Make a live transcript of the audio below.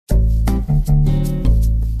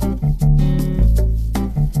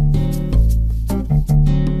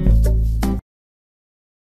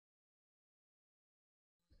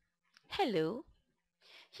Hello,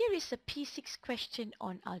 here is a P6 question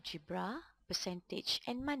on algebra, percentage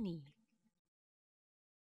and money.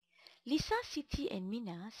 Lisa, Siti and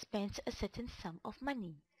Mina spent a certain sum of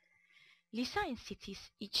money. Lisa and Siti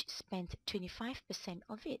each spent 25%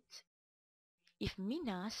 of it. If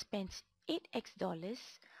Mina spent 8x,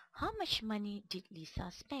 how much money did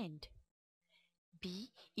Lisa spend?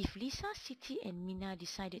 B. If Lisa, Siti and Mina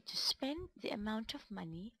decided to spend the amount of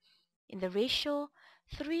money in the ratio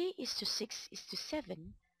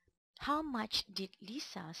 3:6:7, how much did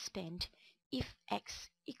Lisa spend if x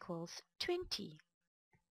equals 20?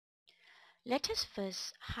 Let us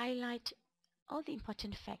first highlight all the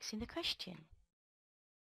important facts in the question.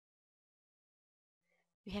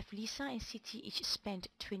 We have Lisa and Siti each spent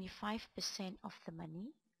 25% of the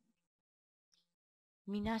money.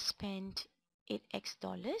 Mina spent 8x.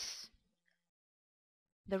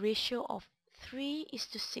 The ratio of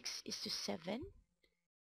 3:6:7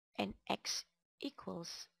 and x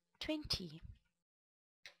equals 20.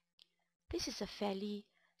 This is a fairly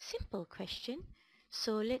simple question,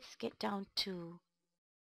 so let's get down to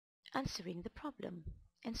answering the problem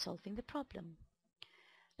and solving the problem.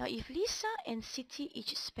 Now, if Lisa and Siti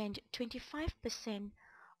each spend 25%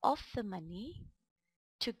 of the money,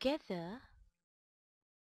 together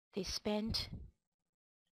they spend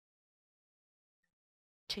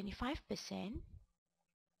 25%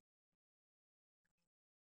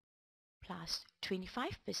 plus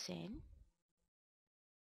 25%,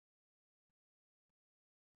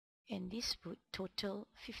 and this would total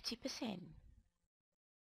 50%.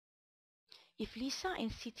 If Lisa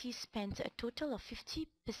and Siti spent a total of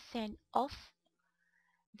 50% of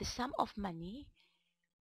the sum of money,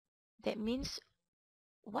 that means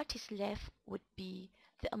what is left would be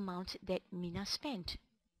the amount that Mina spent.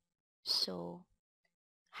 So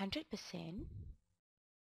 100%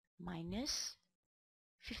 minus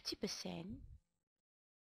 50%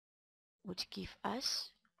 would give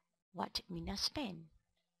us what Mina spent,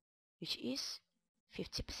 which is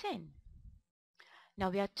 50%.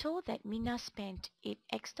 Now we are told that Mina spent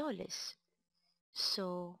 8x.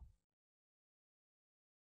 So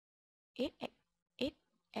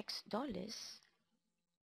 8x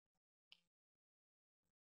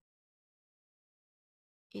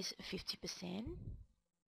is 50%.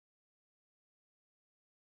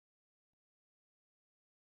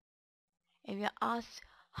 And we are asked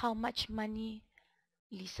how much money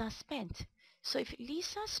Lisa spent. So if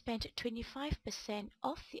Lisa spent 25%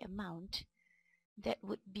 of the amount, that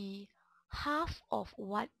would be half of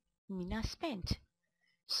what Mina spent.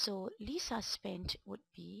 So Lisa's spent would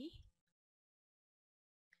be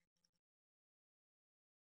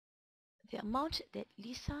the amount that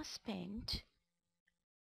Lisa spent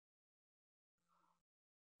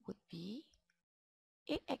would be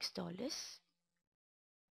 8x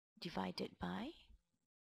divided by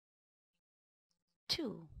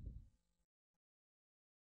 2.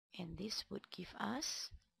 And this would give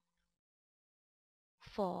us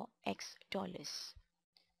 4x.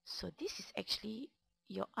 So this is actually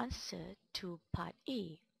your answer to part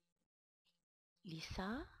A.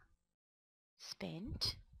 Lisa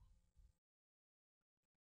spent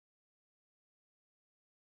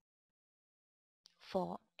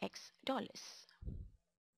 $4.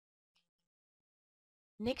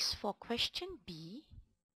 Next, for question B,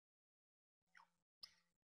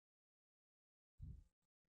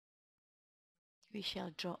 we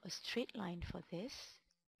shall draw a straight line for this.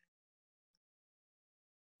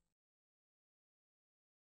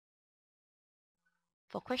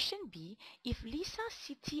 For question B, if Lisa,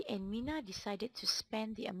 Siti and Mina decided to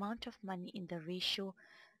spend the amount of money in the ratio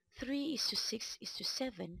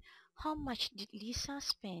 3:6:7, how much did Lisa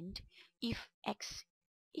spend if x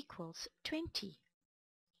equals 20?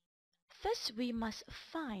 First, we must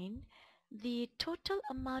find the total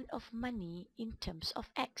amount of money in terms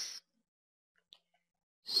of x.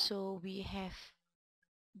 So we have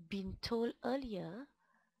been told earlier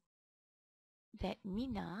that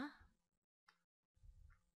Mina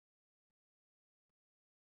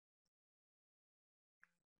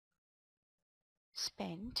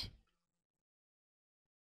spent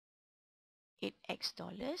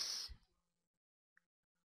 $8.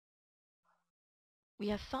 We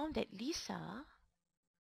have found that Lisa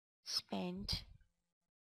spent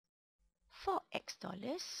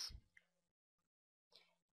 $4.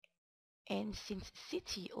 And since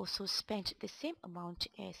Siti also spent the same amount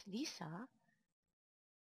as Lisa,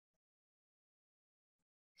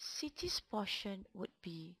 Siti's portion would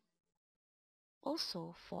be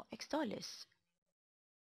also $4.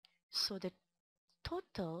 So the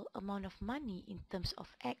total amount of money in terms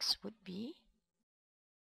of x would be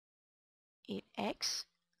 8x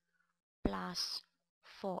plus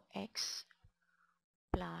 4x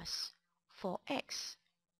plus 4x,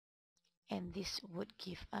 and this would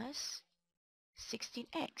give us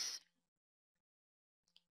 16x.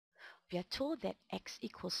 We are told that x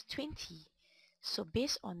equals 20. So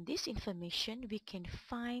based on this information, we can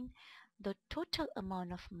find the total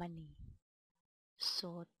amount of money.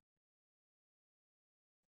 So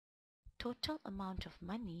total amount of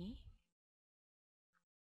money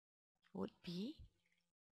would be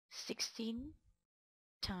 16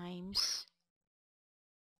 times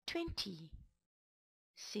 20,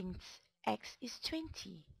 since x is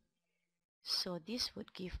 20. So this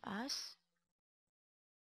would give us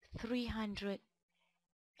 $320.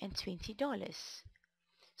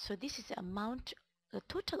 So this is the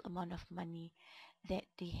total amount of money that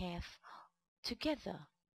they have together.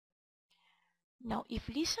 Now, if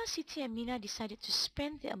Lisa, Siti, and Mina decided to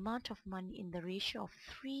spend the amount of money in the ratio of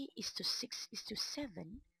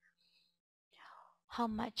 3:6:7, how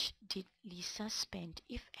much did Lisa spend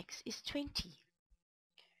if x is 20?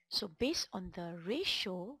 So based on the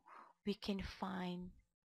ratio, we can find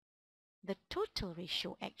the total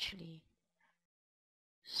ratio actually.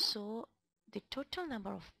 So the total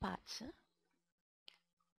number of parts,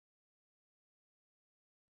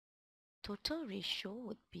 total ratio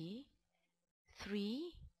would be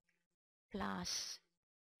 3 plus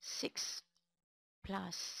 6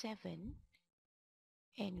 plus 7,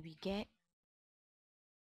 and we get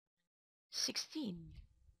 16.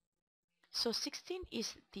 So 16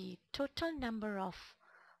 is the total number of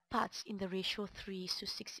parts in the ratio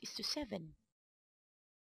 3:6:7.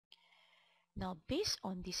 Now based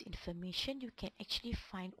on this information, you can actually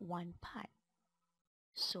find one part.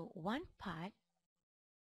 So one part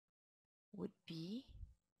would be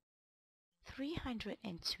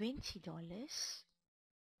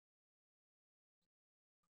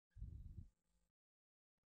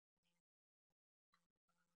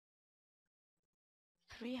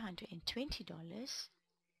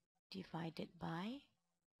divided by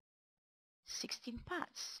 16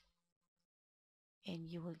 parts,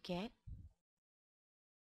 and you will get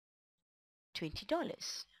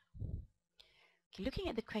 $20. Okay, looking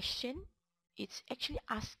at the question, it's actually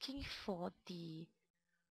asking for the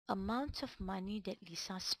amount of money that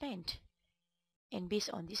Lisa spent, and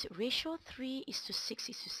based on this ratio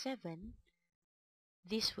 3:6:7,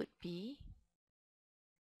 this would be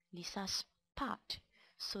Lisa's part.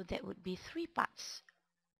 So that would be 3 parts.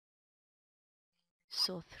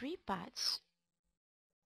 So 3 parts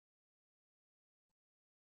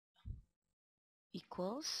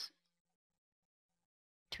equals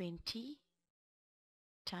 20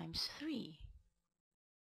 times 3,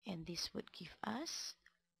 and this would give us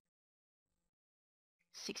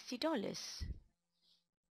 $60.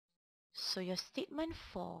 So your statement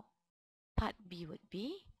for part B would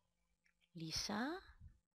be Lisa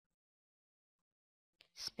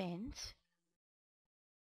spent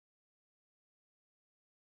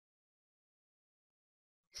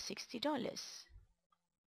 $60.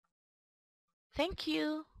 Thank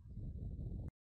you.